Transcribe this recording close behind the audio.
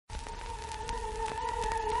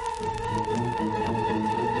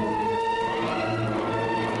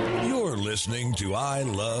You're listening to I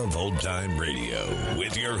Love Old Time Radio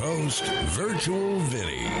with your host, Virtual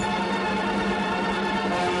Vinny.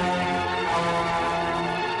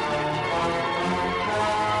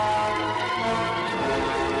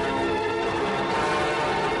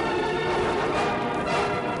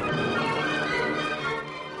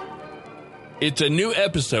 It's a new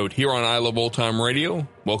episode here on I Love Old Time Radio.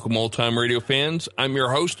 Welcome, Old Time Radio fans. I'm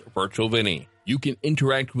your host, Virtual Vinny. You can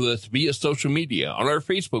interact with us via social media on our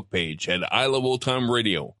Facebook page at I Love Old Time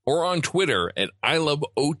Radio or on Twitter at I Love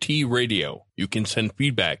OT Radio. You can send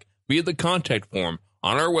feedback via the contact form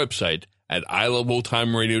on our website at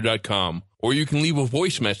iloveoldtimeradio.com, or you can leave a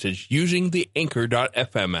voice message using the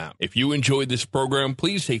Anchor.fm app. If you enjoyed this program,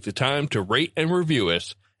 please take the time to rate and review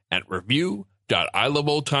us at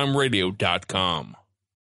review.iloveoldtimeradio.com.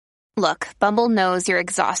 Look, Bumble knows you're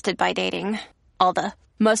exhausted by dating. All the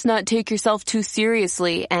must not take yourself too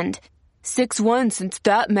seriously and 6'1" since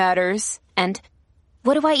that matters. And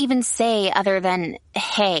what do I even say other than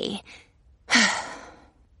hey?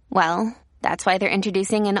 Well, that's why they're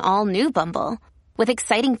introducing an all-new Bumble with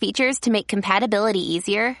exciting features to make compatibility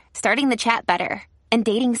easier, starting the chat better, and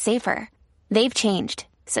dating safer. They've changed,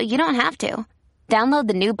 so you don't have to. Download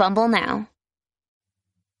the new Bumble now.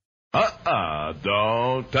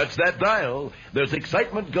 Don't touch that dial. There's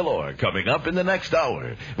excitement galore coming up in the next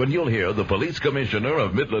hour when you'll hear the police commissioner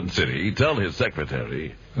of Midland City tell his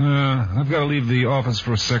secretary, I've got to leave the office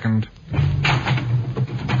for a second.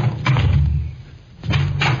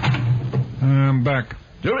 I'm back.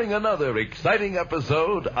 during another exciting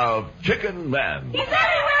episode of Chicken Man. He's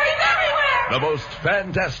everywhere! He's everywhere! The most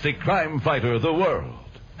fantastic crime fighter the world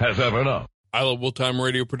has ever known. I Love Old Time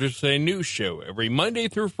Radio produces a news show every Monday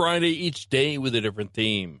through Friday, each day with a different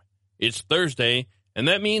theme. It's Thursday, and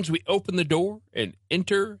that means we open the door and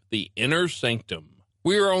enter the inner sanctum.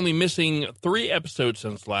 We are only missing 3 episodes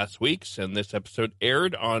since last week's, and this episode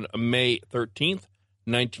aired on May 13th,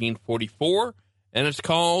 1944, and it's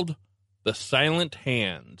called The Silent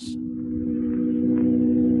Hands.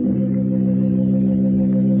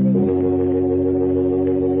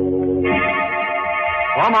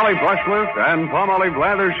 Palmolive Brushless and Palmolive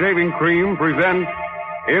Lather Shaving Cream present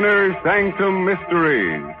Inner Sanctum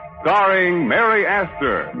Mysteries, starring Mary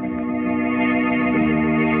Astor.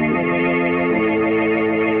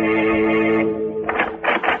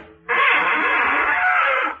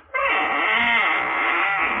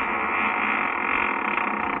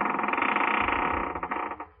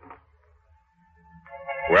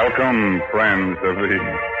 Welcome, friends of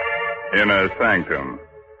the Inner Sanctum.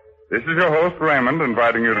 This is your host, Raymond,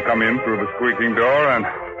 inviting you to come in through the squeaking door and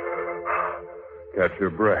catch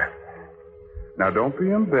your breath. Now, don't be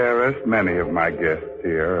embarrassed. Many of my guests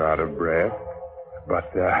here are out of breath.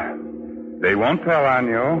 But they won't tell on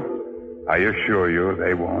you. I assure you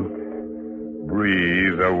they won't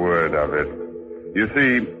breathe a word of it. You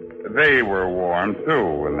see, they were warm, too,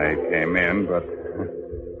 when they came in, but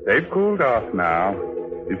they've cooled off now.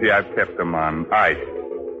 You see, I've kept them on ice.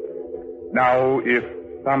 Now, if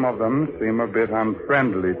some of them seem a bit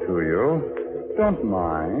unfriendly to you, don't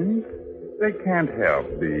mind. They can't help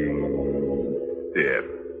being stiff.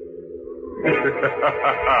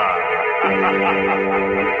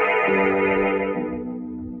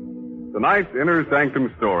 Tonight's Inner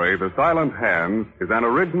Sanctum story, The Silent Hands, is an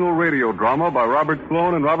original radio drama by Robert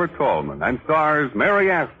Sloan and Robert Tallman and stars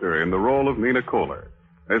Mary Astor in the role of Nina Kohler.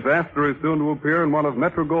 Miss Astor is soon to appear in one of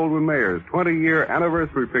Metro-Goldwyn-Mayer's 20-year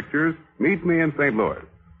anniversary pictures, Meet Me in St. Louis.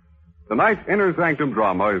 Tonight's Inner Sanctum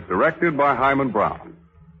drama is directed by Hyman Brown.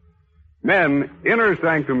 Men, Inner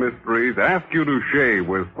Sanctum Mysteries ask you to shave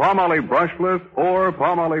with Palmolive Brushless or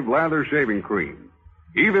Palmolive Lather Shaving Cream.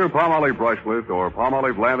 Either Palmolive Brushless or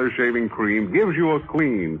Palmolive Lather Shaving Cream gives you a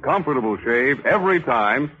clean, comfortable shave every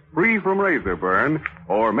time, free from razor burn,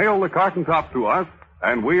 or mail the carton top to us,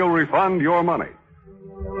 and we'll refund your money.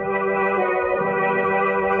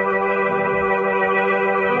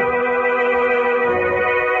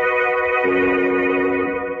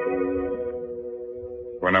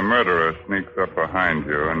 When a murderer sneaks up behind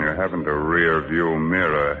you and you haven't a rear view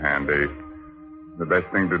mirror handy, the best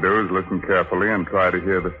thing to do is listen carefully and try to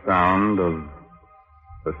hear the sound of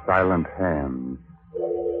the silent hands.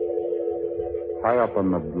 High up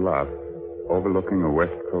on the bluff, overlooking a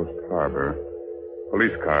West Coast harbor,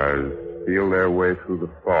 police cars feel their way through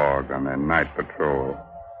the fog on their night patrol.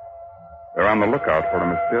 They're on the lookout for a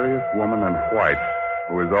mysterious woman in white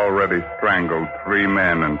who has already strangled 3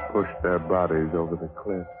 men and pushed their bodies over the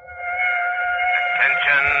cliff.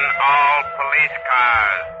 Attention all police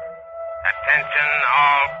cars. Attention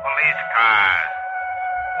all police cars.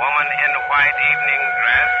 Woman white evening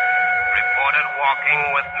dress reported walking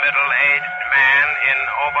with middle-aged man in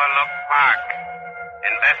Overlook Park.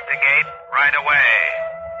 Investigate right away.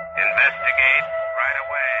 Investigate right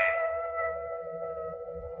away.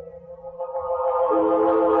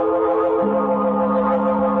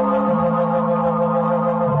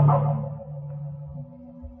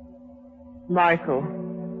 Michael,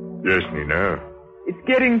 Yes, Nina. it's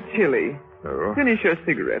getting chilly. Oh? Finish your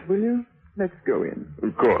cigarette, will you? Let's go in.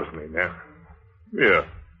 Of course, Nina. Here,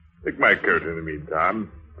 take my coat in the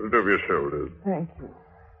meantime. Put it over your shoulders. Thank you.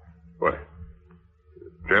 What?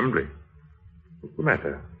 Trembling? What's the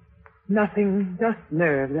matter? Nothing, just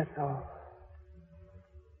nerves, that's all.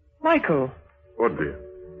 Michael, What, dear?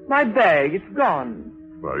 my bag, it's gone.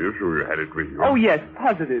 Well, you sure you had it with you? Oh, yes,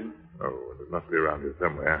 positive. Oh, well, it must be around here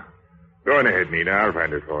somewhere. Go on ahead, Nina. I'll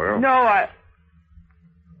find it for you. No,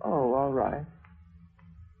 Oh, all right.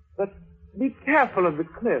 But be careful of the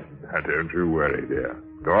cliff. Now, don't you worry, dear.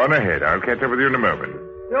 Go on ahead. I'll catch up with you in a moment.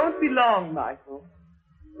 Don't be long, Michael.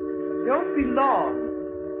 Don't be long.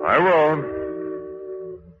 I won't.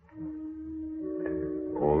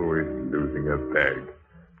 Always losing a bag.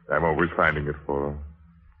 I'm always finding it for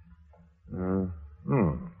her.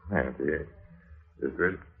 There it is. This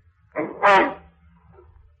is.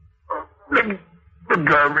 Let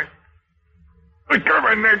go of me. Let go of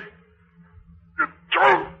my neck.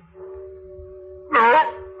 Don't. No.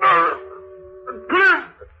 Please.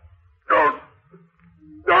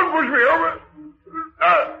 Don't push me over.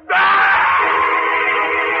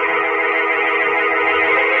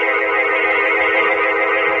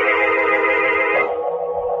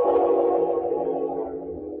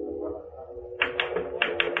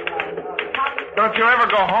 Don't you ever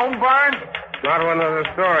go home, Barnes? Got one other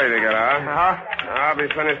story to get out. I'll be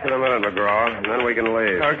finished in a minute, McGraw, and then we can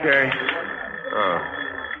leave. Okay. Oh.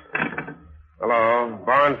 Hello,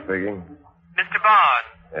 Barnes speaking. Mr. Barnes,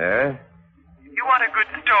 Yeah? you want a good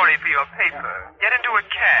story for your paper. Get into a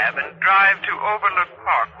cab and drive to Overlook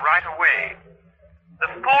Park right away. The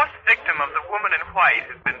fourth victim of the woman in white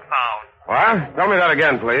has been found. What? Tell me that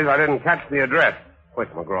again, please. I didn't catch the address.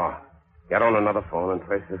 Quick, McGraw. Get on another phone and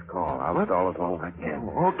trace this call. I'll stall as long as I can.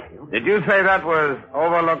 Okay. Did you say that was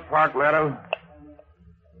Overlook Park, madam?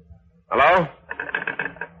 Hello?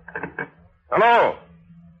 Hello?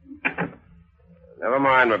 Never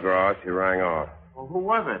mind, McGraw. She rang off. Well, who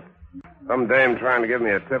was it? Some dame trying to give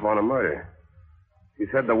me a tip on a murder. She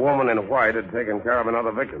said the woman in white had taken care of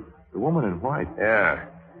another victim. The woman in white? Yeah.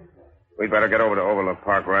 We'd better get over to Overlook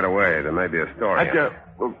Park right away. There may be a story.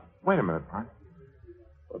 Well, wait a minute, Barnes.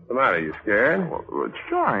 What's the matter? You scared? Well,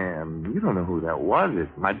 sure I am. You don't know who that was. It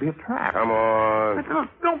might be a trap. Come on. Look,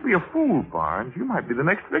 don't be a fool, Barnes. You might be the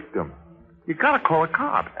next victim. You gotta call a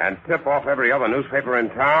cop. And tip off every other newspaper in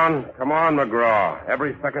town? Come on, McGraw.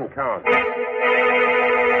 Every second counts.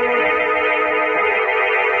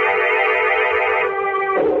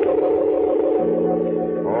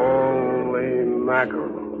 Holy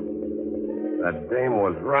mackerel. That dame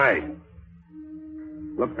was right.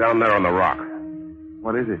 Look down there on the rock.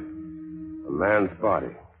 What is it? A man's body.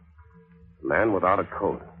 A man without a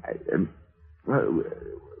coat.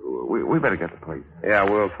 We better get the police. Yeah,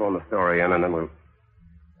 we'll phone the story in and then we'll...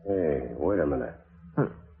 Hey, wait a minute.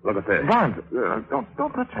 Look at this. Barnes,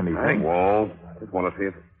 don't touch anything. I won't. I just want to see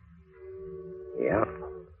if... Yeah.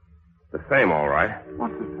 The same, all right.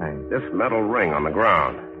 What's the same? This metal ring on the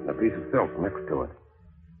ground and a piece of silk next to it.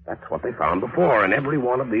 That's what they found before in every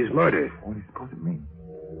one of these murders. What do you suppose it means?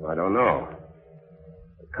 I don't know.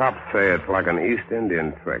 The cops say it's like an East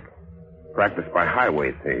Indian trick, practiced by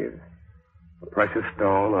highway thieves. A precious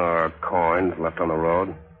stone or coins left on the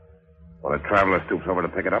road. When a traveler stoops over to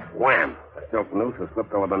pick it up, wham! A silk noose is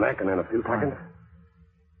slipped over the neck, and in a few seconds,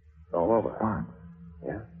 it's all over. Barnes.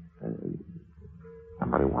 Yeah?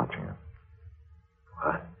 Somebody watching us.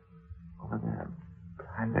 What? Over there,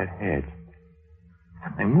 behind that hedge.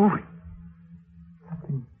 Something moving.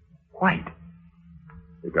 Something white.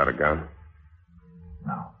 You got a gun?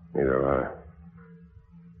 No. Neither have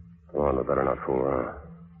I. Come on, we better not fool around.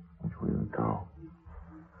 Which way do we go?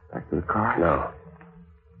 Back to the car? No.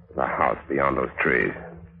 The house beyond those trees.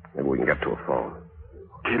 Maybe we can get to a phone.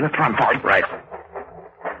 Okay, let's run for it. Right.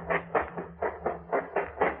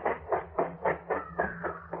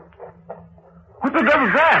 What the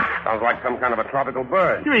devil's that? Sounds like some kind of a tropical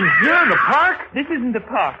bird. You mean here in the park? This isn't the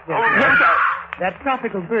park, That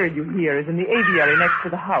tropical bird you hear is in the aviary next to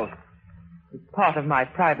the house. It's part of my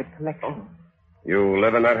private collection. You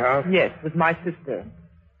live in that house? Yes, with my sister.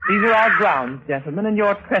 These are our grounds, gentlemen, and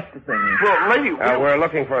you're trespassing. Well, lady... We're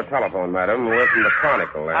looking for a telephone, madam. We're from the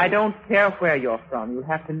Chronicle. I don't care where you're from. You'll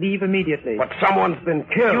have to leave immediately. But someone's been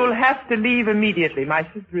killed. You'll have to leave immediately. My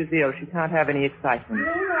sister is ill. She can't have any excitement.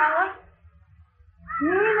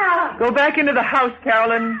 Nina! Go back into the house,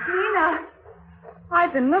 Carolyn. Nina!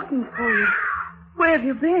 I've been looking for you. Where have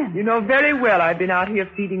you been? You know very well I've been out here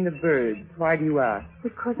feeding the birds. Why do you ask?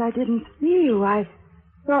 Because I didn't see you. I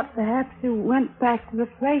thought perhaps you went back to the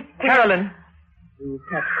place. Carolyn! You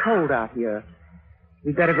catch cold out here.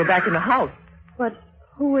 We'd better go back in the house. But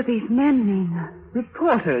who are these men, Nina?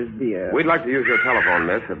 Reporters, dear. We'd like to use your telephone,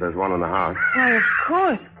 miss, if there's one in the house. Why, of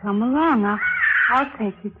course. Come along. I'll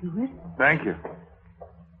take you to it. Thank you.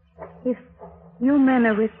 If you men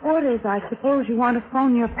are reporters, I suppose you want to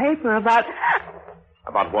phone your paper about...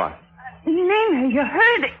 About what? Nina, you're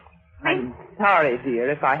hurting. I'm sorry, dear.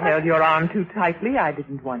 If I held your arm too tightly, I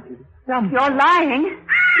didn't want you to stumble. You're lying.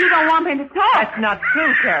 You don't want me to talk. That's not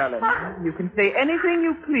true, Carolyn. You can say anything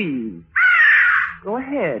you please. Go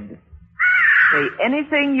ahead. Say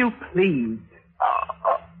anything you please.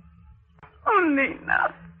 Oh,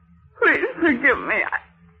 Nina. Please forgive me.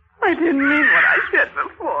 I didn't mean what I said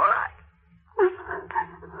before.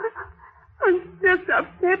 I'm just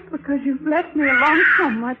upset because you've left me alone so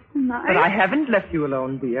much tonight. But I haven't left you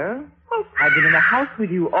alone, dear. I've been in the house with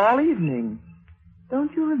you all evening.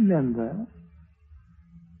 Don't you remember?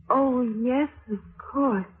 Oh, yes, of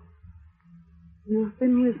course. You've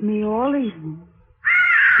been with me all evening.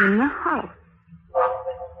 In the house.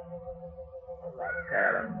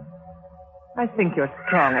 Carolyn, I think you're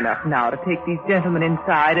strong enough now to take these gentlemen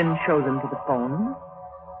inside and show them to the phone.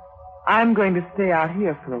 I'm going to stay out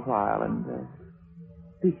here for a while and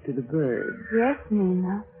speak to the birds. Yes,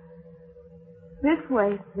 Nina. This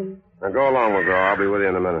way, please. Now go along, McGraw. I'll be with you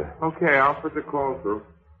in a minute. Okay, I'll put the call through.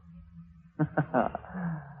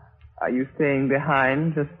 Are you staying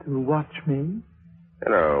behind just to watch me?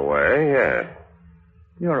 In a way, yes.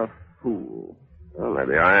 You're a fool. Well,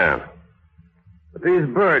 maybe I am. But these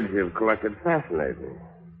birds you've collected fascinate me.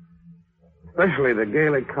 Especially the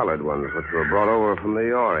gaily colored ones which were brought over from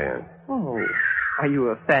the Orient. Oh, are you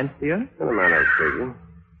a fancier? In a manner of speaking.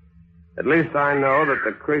 At least I know that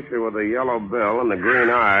the creature with the yellow bill and the green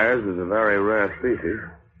eyes is a very rare species.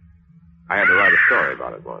 I had to write a story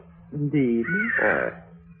about it once. Indeed? Yes.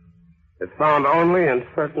 It's found only in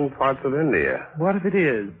certain parts of India. What if it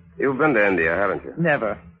is? You've been to India, haven't you?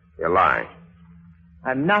 Never. You're lying.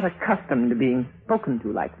 I'm not accustomed to being spoken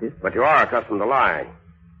to like this. But you are accustomed to lying.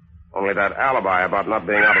 Only that alibi about not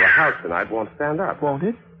being out of the house tonight won't stand up. Won't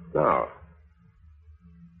it? No.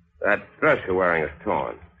 That dress you're wearing is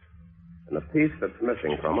torn. And the piece that's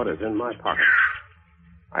missing from it is in my pocket.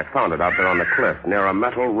 I found it out there on the cliff, near a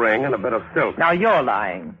metal ring and a bit of silk. Now you're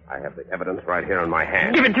lying. I have the evidence right here in my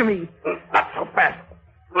hand. Give it to me. Not so fast.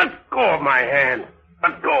 Let go of my hand.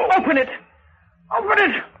 Let go. Open it. Open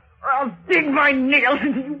it. Or I'll dig my nails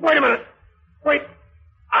into you. Wait a minute. Wait.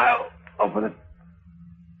 I'll open it.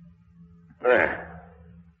 There.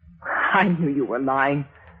 I knew you were lying.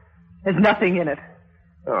 There's nothing in it.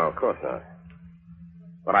 No, of course not.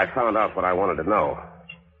 But I found out what I wanted to know.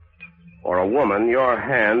 For a woman, your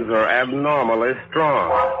hands are abnormally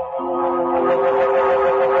strong.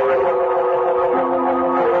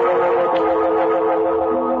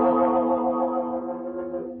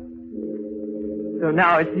 So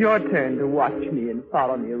now it's your turn to watch me and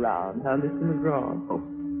follow me around, huh, Mr. McGraw? Oh,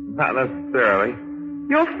 not necessarily.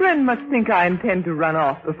 Your friend must think I intend to run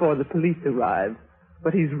off before the police arrive.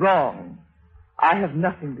 But he's wrong. I have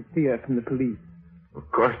nothing to fear from the police. Of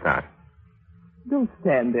course not. Don't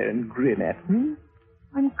stand there and grin at me.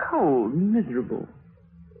 I'm cold and miserable.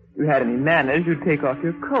 If you had any manners, you'd take off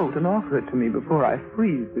your coat and offer it to me before I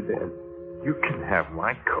freeze to death. You can have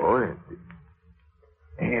my coat.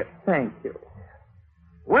 Here, thank you.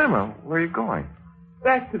 Wait a minute. Where are you going?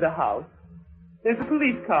 Back to the house. There's a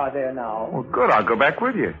police car there now. Well, good. I'll go back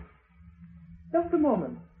with you. Just a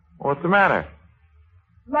moment. What's the matter?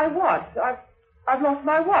 My watch. I've lost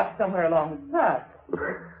my watch somewhere along the path.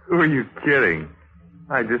 Who are you kidding?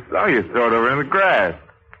 I just saw you throw it over in the grass.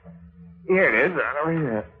 Here it is, right over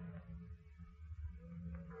here.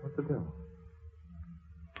 What's the devil?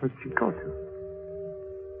 Where'd she go to?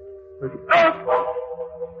 Where'd she... Oh!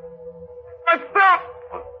 I stopped!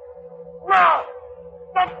 No!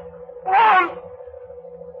 Stop! Wrong!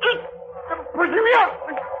 It's pushing me up!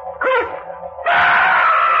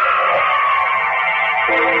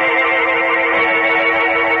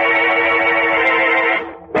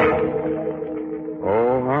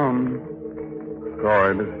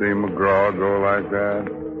 Sorry to see McGraw go like that.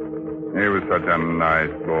 He was such a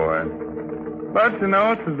nice boy. But, you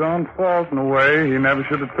know, it's his own fault in a way. He never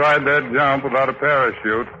should have tried that jump without a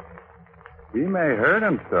parachute. He may hurt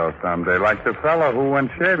himself someday, like the fellow who, when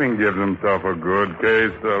shaving, gives himself a good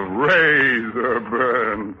case of razor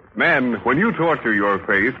burn. Men, when you torture your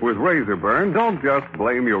face with razor burn, don't just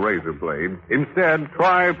blame your razor blade. Instead,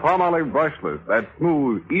 try Palmolive Brushless. That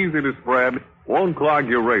smooth, easy to spread, won't clog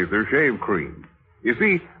your razor shave cream. You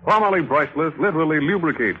see, Palmolive Brushless literally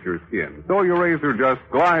lubricates your skin, so your razor just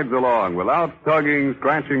glides along without tugging,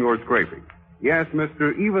 scratching, or scraping. Yes,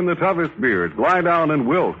 mister, even the toughest beards lie down and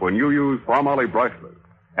wilt when you use Palmolive Brushless.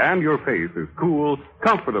 And your face is cool,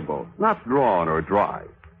 comfortable, not drawn or dry.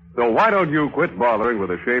 So why don't you quit bothering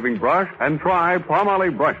with a shaving brush and try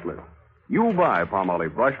Palmolive Brushless? You buy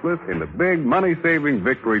Palmolive Brushless in the big money-saving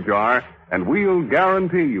Victory jar, and we'll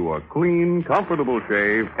guarantee you a clean, comfortable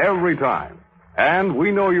shave every time. And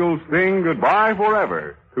we know you'll sing goodbye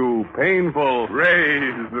forever to painful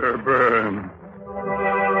razor burn.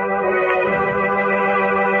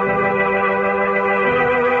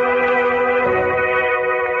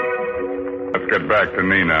 Let's get back to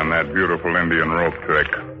Nina and that beautiful Indian rope trick.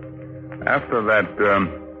 After that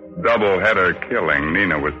double-header killing,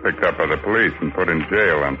 Nina was picked up by the police and put in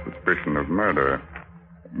jail on suspicion of murder.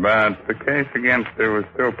 But the case against her was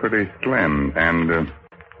still pretty slim, and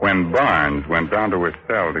when Barnes went down to her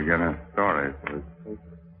cell to get her story for his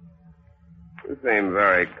paper. You seem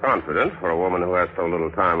very confident for a woman who has so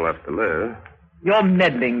little time left to live. You're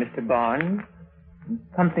meddling, Mr. Barnes.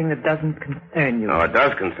 Something that doesn't concern you. No, it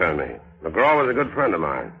does concern me. McGraw was a good friend of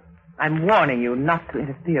mine. I'm warning you not to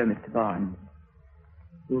interfere, Mr. Barnes.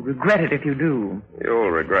 You'll regret it if you do.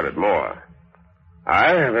 You'll regret it more. I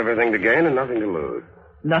have everything to gain and nothing to lose.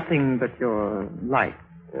 Nothing but your life.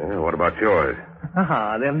 Yeah, what about yours?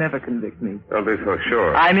 They'll never convict me. Don't be so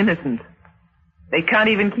sure. I'm innocent. They can't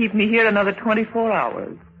even keep me here another 24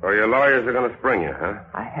 hours. So your lawyers are going to spring you, huh?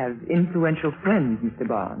 I have influential friends, Mr.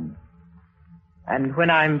 Barnes. And when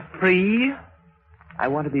I'm free, I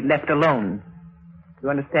want to be left alone. You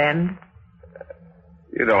understand?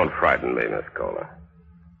 You don't frighten me, Miss Kohler.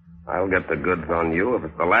 I'll get the goods on you if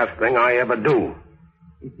it's the last thing I ever do.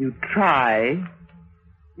 If you try,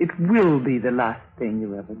 it will be the last thing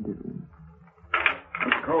you ever do.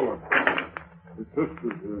 Miss Kohler, the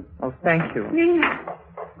sister's... Oh, thank you. Nina,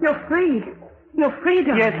 you're free. You're free,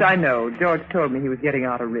 darling. Yes, I know. George told me he was getting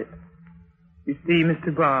out of writ. You see,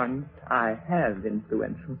 Mr. Barnes, I have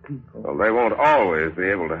influential people. Well, they won't always be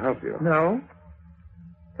able to help you. No?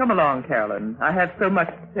 Come along, Carolyn. I have so much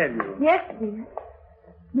to tell you. Yes, dear.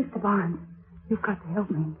 Mr. Barnes, you've got to help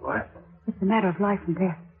me. What? It's a matter of life and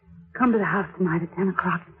death. Come to the house tonight at 10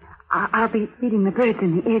 o'clock. I'll be feeding the birds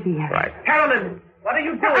in the aviary. Right. Carolyn, what are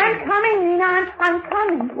you doing? I'm coming, Nina. I'm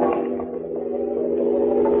coming.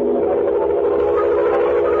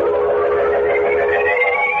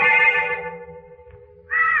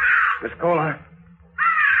 Miss Kohler.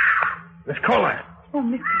 Miss Kohler. Oh,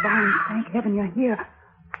 Mr. Barnes, thank heaven you're here.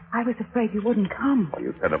 I was afraid you wouldn't come.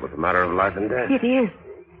 You said it was a matter of life and death. It is.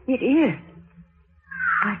 It is.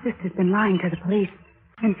 My sister's been lying to the police,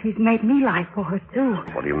 and she's made me lie for her, too.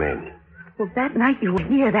 What do you mean? Well, that night you were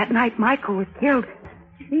here, that night Michael was killed,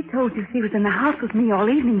 she told you she was in the house with me all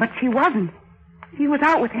evening, but she wasn't. She was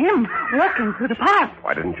out with him, walking through the park.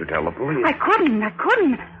 Why didn't you tell the police? I couldn't.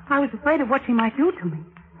 I was afraid of what she might do to me.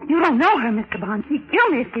 You don't know her, Mr. Barnes. She'd kill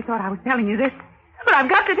me if she thought I was telling you this. But I've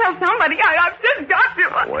got to tell somebody. I've just got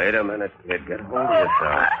to. Wait a minute, kid. Get hold of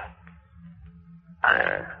yourself.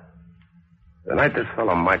 There. The night this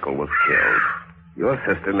fellow Michael was killed, your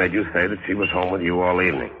sister made you say that she was home with you all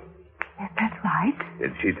evening. Yes, that's right.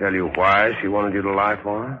 Did she tell you why she wanted you to lie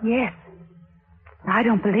for her? Yes. I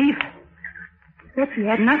don't believe her. She said she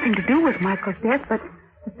had nothing to do with Michael's death, but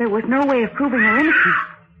there was no way of proving her innocence.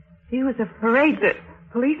 She was afraid that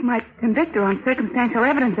police might convict her on circumstantial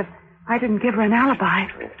evidence if I didn't give her an alibi.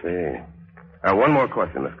 I see. One more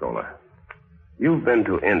question, Miss Kohler. You've been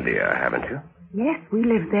to India, haven't you? Yes, we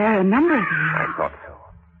lived there a number of years. I thought so.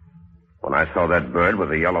 When I saw that bird with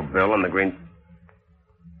the yellow bill and the green...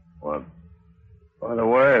 Well, by the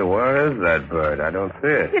way, where is that bird? I don't see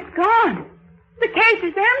it. It's gone. The cage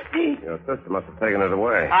is empty. Your sister must have taken it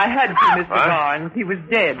away. I had to, Mr. Barnes. He was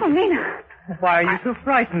dead. Oh, Nina. Why are you so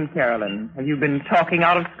frightened, Carolyn? Have you been talking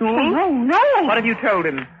out of school? Oh, no. What have you told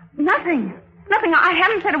him? Nothing. I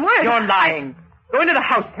haven't said a word. You're lying. Go into the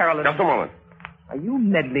house, Carolyn. Just a moment. Are you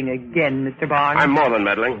meddling again, Mr. Barnes? I'm more than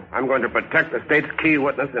meddling. I'm going to protect the state's key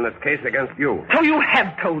witness in its case against you. So you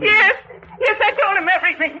have told him? Yes, I told him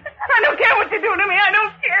everything. I don't care what you do to me. I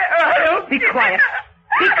don't care. Be quiet.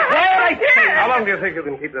 Be quiet, I say. How long do you think you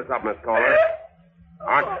can keep this up, Miss Kohler?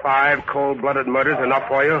 Aren't 5 cold-blooded murders enough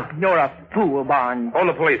for you? You're a fool, Barnes. Phone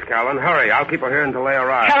the police, Carolyn. Hurry. I'll keep her here until they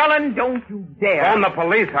arrive. Carolyn, don't you dare. Phone the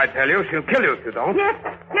police, I tell you. She'll kill you if you don't. Yes,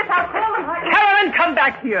 I'll call them. Carolyn, come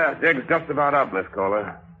back here. The dig's just about up, Miss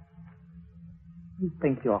Kohler. You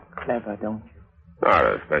think you're clever, don't you? Not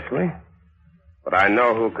especially. But I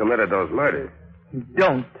know who committed those murders. You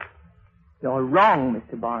don't. You're wrong,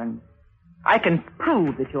 Mr. Barnes. I can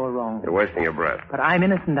prove that you're wrong. You're wasting your breath. But I'm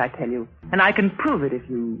innocent, I tell you. And I can prove it if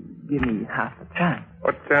you give me half a chance.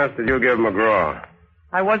 What chance did you give McGraw?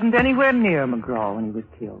 I wasn't anywhere near McGraw when he was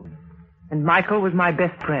killed. And Michael was my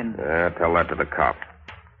best friend. Yeah, tell that to the cops.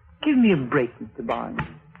 Give me a break, Mr. Barnes.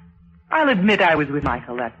 I'll admit I was with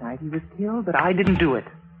Michael that night he was killed, but I didn't do it.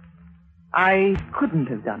 I couldn't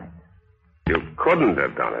have done it. You couldn't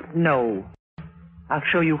have done it? No. I'll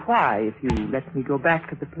show you why if you let me go back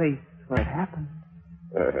to the place where it happened.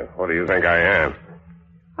 What do you think I am?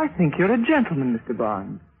 I think you're a gentleman, Mr.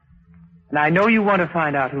 Barnes. And I know you want to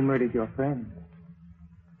find out who murdered your friend.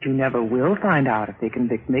 But you never will find out if they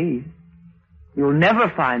convict me. You'll never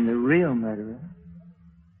find the real murderer.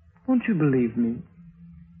 Won't you believe me?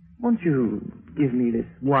 Won't you give me this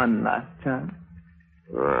one last chance?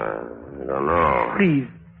 I don't know.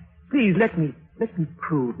 Please, let me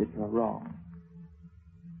prove that you're wrong.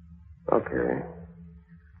 Okay.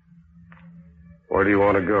 Where do you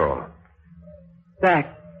want to go?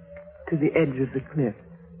 Back to the edge of the cliff.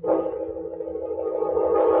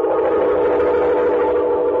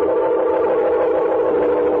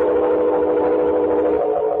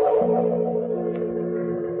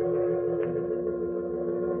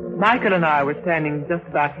 Michael and I were standing just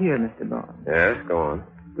about here, Mr. Barnes. Yes, go on.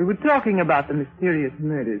 We were talking about the mysterious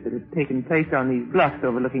murders that had taken place on these bluffs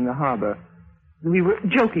overlooking the harbor. We were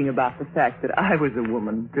joking about the fact that I was a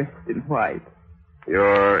woman dressed in white.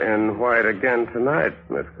 You're in white again tonight,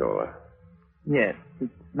 Miss Kohler. Yes,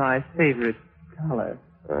 it's my favorite color.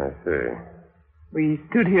 I see. We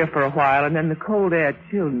stood here for a while, and then the cold air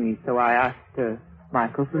chilled me, so I asked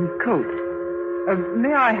Michael for his coat.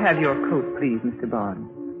 May I have your coat, please, Mr. Barnes?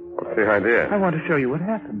 What's the idea? I want to show you what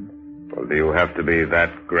happened. Well, do you have to be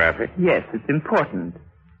that graphic? Yes, it's important.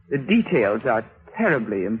 The details are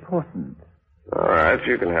terribly important. All right,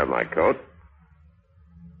 you can have my coat.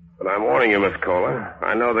 But I'm warning you, Miss Kohler.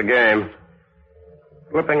 I know the game.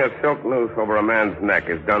 Slipping a silk noose over a man's neck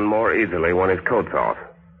is done more easily when his coat's off.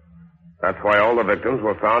 That's why all the victims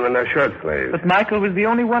were found in their shirt sleeves. But Michael was the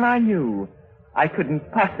only one I knew. I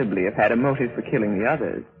couldn't possibly have had a motive for killing the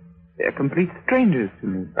others. They're complete strangers to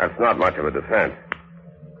me. That's not much of a defense.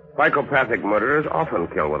 Psychopathic murderers often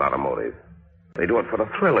kill without a motive. They do it for the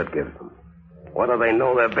thrill it gives them, whether they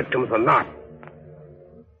know their victims or not.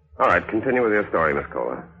 All right, continue with your story, Miss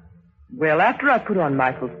Kohler. Well, after I put on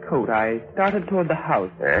Michael's coat, I started toward the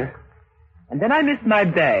house. Yes? And then I missed my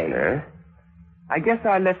bag. Yes? I guess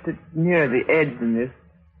I left it near the edge in this,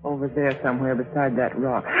 over there somewhere beside that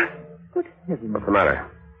rock. Good heavens. What's the matter?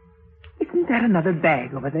 Isn't that another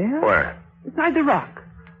bag over there? Where? Beside the rock.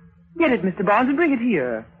 Get it, Mr. Barnes, and bring it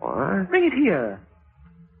here. What? Bring it here.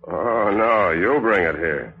 Oh, no, you bring it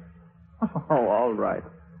here. Oh, all right.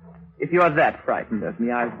 If you're that frightened of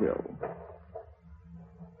me, I will.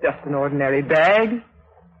 Just an ordinary bag.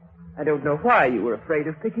 I don't know why you were afraid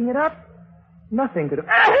of picking it up. Nothing could have...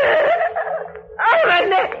 Oh, my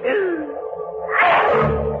neck!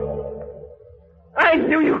 I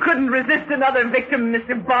knew you couldn't resist another victim,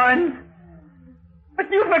 Mr. Barnes. But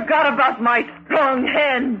you forgot about my strong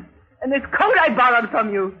hand and this coat I borrowed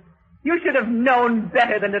from you. You should have known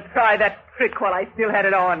better than to try that trick while I still had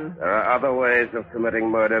it on. There are other ways of committing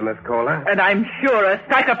murder, Miss Kohler. And I'm sure a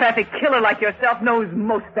psychopathic killer like yourself knows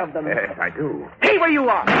most of them. Yes, I do. Stay where you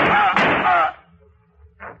are.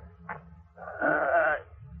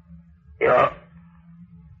 You're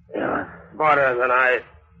smarter than I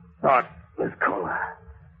thought, Miss Kohler.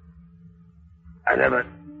 I never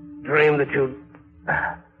dreamed that you'd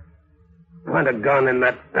find a gun in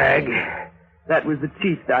that bag. That was the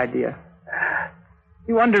chief's idea.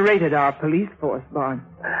 You underrated our police force, Barnes.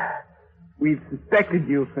 We've suspected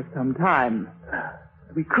you for some time.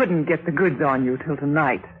 We couldn't get the goods on you till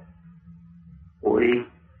tonight. We?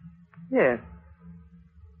 Yes.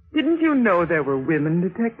 Didn't you know there were women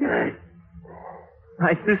detectives?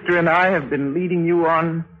 My sister and I have been leading you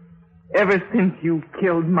on ever since you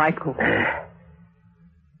killed Michael.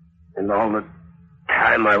 And all the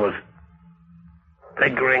time I was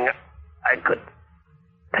figuring I could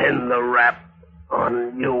pin the rap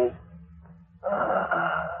on you.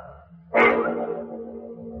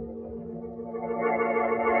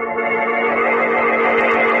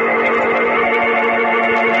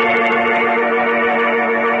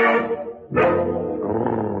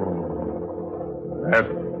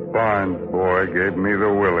 Barnes boy gave me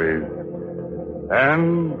the willies.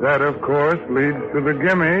 And that, of course, leads to the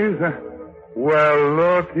gimmies. Well,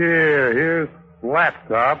 look here. Here's Flat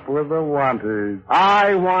Top with the wanties.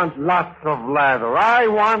 I want lots of lather. I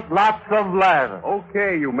want lots of lather.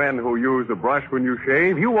 Okay, you men who use a brush when you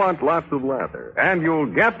shave, you want lots of lather. And you'll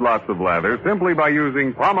get lots of lather simply by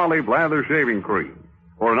using Palmolive Lather Shaving Cream.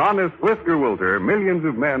 For an honest whisker wilter, millions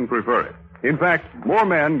of men prefer it. In fact, more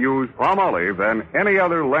men use Palmolive than any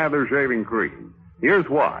other lather shaving cream. Here's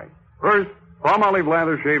why. First, Palmolive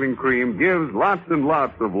Lather Shaving Cream gives lots and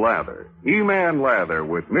lots of lather. He-Man lather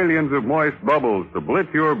with millions of moist bubbles to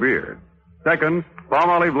blitz your beard. Second,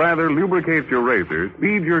 Palmolive Lather lubricates your razor,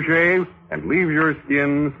 speeds your shave, and leaves your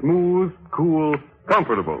skin smooth, cool,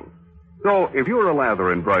 comfortable. So, if you're a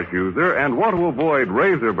lather and brush user and want to avoid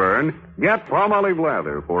razor burn, get Palmolive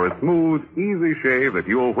Lather for a smooth, easy shave that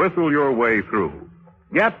you'll whistle your way through.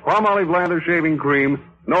 Get Palmolive Lather Shaving Cream,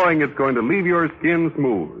 knowing it's going to leave your skin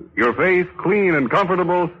smooth, your face clean and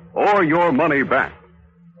comfortable, or your money back.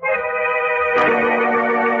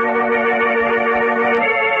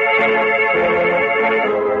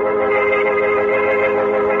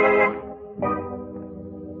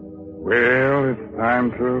 Well, it's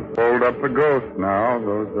time to fold up the ghosts now,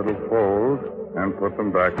 those little folds, and put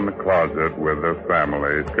them back in the closet with the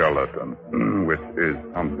family skeleton, which is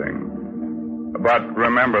something. But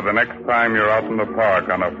remember, the next time you're out in the park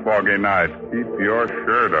on a foggy night, keep your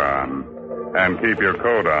shirt on. And keep your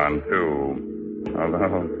coat on, too.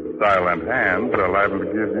 Although silent hands are liable to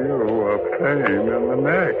give you a pain in the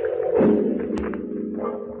neck.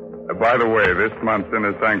 By the way, this month's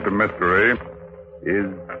Inner Sanctum Mystery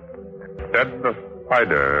is Said the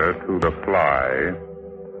Spider to the Fly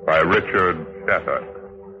by Richard Shattuck.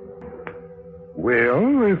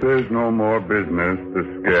 Well, if there's no more business to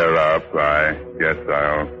scare up, I guess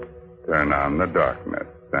I'll turn on the darkness.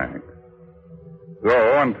 Thanks.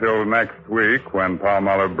 So, until next week, when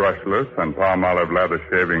Palmolive Brushless and Palmolive Lather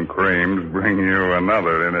Shaving Creams bring you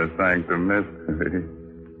another Inner Sanctum Mystery.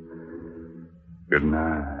 Good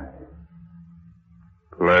night.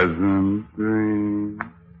 Pleasant dreams.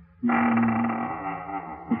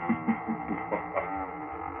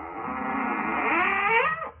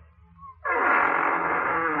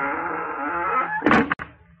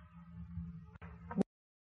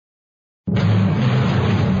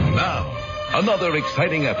 Another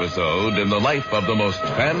exciting episode in the life of the most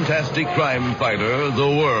fantastic crime fighter the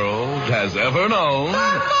world has ever known.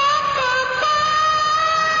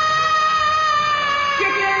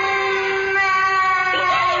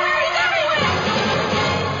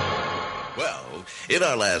 Well, in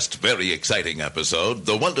our last very exciting episode,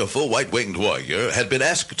 the wonderful white-winged warrior had been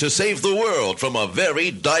asked to save the world from a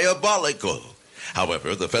very diabolical.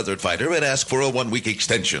 However, the feathered fighter had asked for a 1-week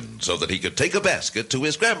extension so that he could take a basket to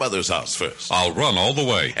his grandmother's house first. I'll run all the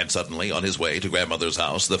way. And suddenly, on his way to grandmother's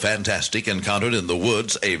house, the Fantastic encountered in the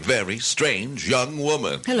woods a very strange young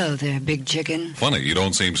woman. Hello there, Big Chicken. Funny, you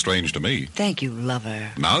don't seem strange to me. Thank you,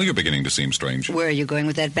 lover. Now you're beginning to seem strange. Where are you going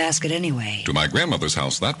with that basket anyway? To my grandmother's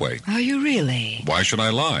house that way. Are you really? Why should I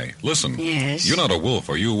lie? Listen. Yes? You're not a wolf.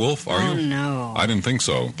 Are you a wolf, are you? Oh, no. I didn't think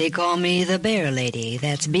so. They call me the Bear Lady.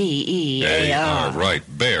 That's B-E-A-R. Right.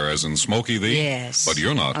 Bear, as in Smokey the? Yes. But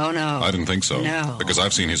you're not. Oh, no. I didn't think so. No. Because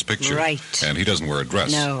I've seen his picture. Right. And he doesn't wear a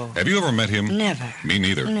dress. No. Have you ever met him? Never. Me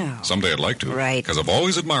neither. No. Someday I'd like to. Right. Because I've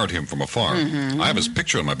always admired him from afar. Mm-hmm. I have his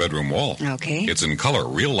picture on my bedroom wall. Okay. It's in color,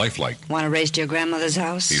 real lifelike. Want to race to your grandmother's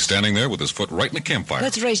house? He's standing there with his foot right in the campfire.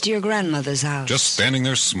 Let's race to your grandmother's house. Just standing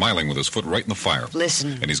there smiling with his foot right in the fire.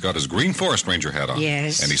 Listen. And he's got his green forest ranger hat on.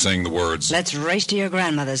 Yes. And he's saying the words... Let's race to your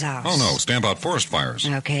grandmother's house. Oh, no. Stamp out forest fires.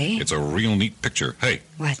 Okay. It's a real neat picture. Hey.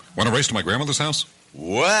 What? Want to race to my grandmother's house?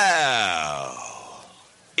 Well,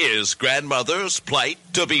 is grandmother's plight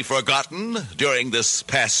to be forgotten during this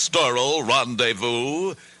pastoral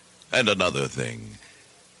rendezvous? And another thing,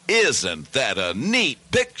 isn't that a neat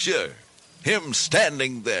picture? Him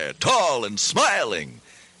standing there, tall and smiling,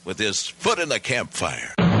 with his foot in the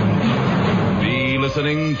campfire. Be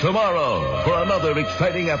listening tomorrow for another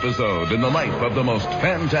exciting episode in the life of the most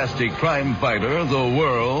fantastic crime fighter the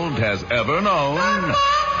world has ever known.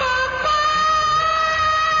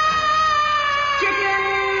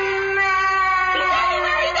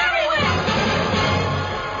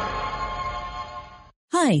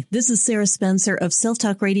 Hi, this is Sarah Spencer of Self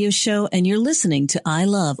Talk Radio Show, and you're listening to I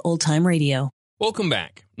Love Old Time Radio. Welcome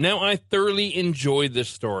back. Now, I thoroughly enjoyed this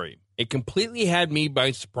story. It completely had me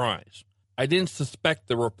by surprise. I didn't suspect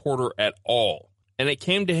the reporter at all, and it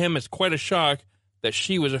came to him as quite a shock that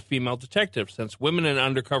she was a female detective, since women in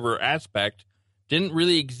undercover aspect didn't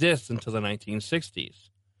really exist until the 1960s.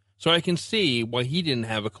 so I can see why he didn't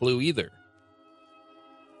have a clue either.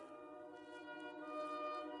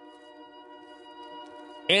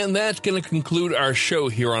 And that's going to conclude our show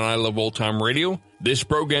here on I Love Old Time Radio. This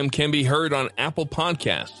program can be heard on Apple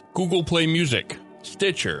Podcasts, Google Play Music,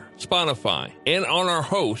 Stitcher, Spotify, and on our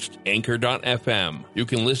host, Anchor.fm. You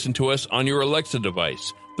can listen to us on your Alexa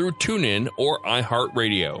device through TuneIn or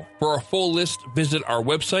iHeartRadio. For a full list, visit our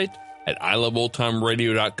website at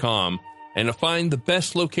iloveoldtimeradio.com and to find the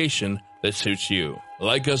best location that suits you.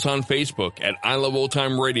 Like us on Facebook at I Love Old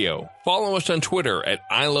Time Radio. Follow us on Twitter at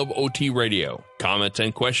I Love OT Radio. Comments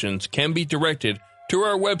and questions can be directed to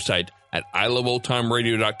our website at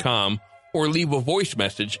iloveoldtimeradio.com or leave a voice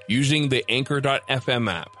message using the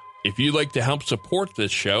Anchor.fm app. If you'd like to help support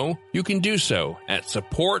this show, you can do so at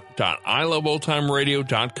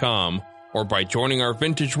support.iloveoldtimeradio.com or by joining our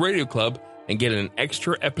Vintage Radio Club and get an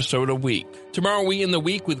extra episode a week. Tomorrow we end the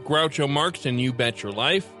week with Groucho Marx and You Bet Your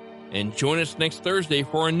Life. And join us next Thursday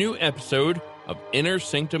for a new episode of Inner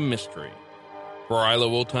Sanctum Mystery. For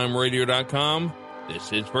iloveoldtimeradio.com,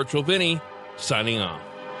 this is Virtual Vinny, signing off.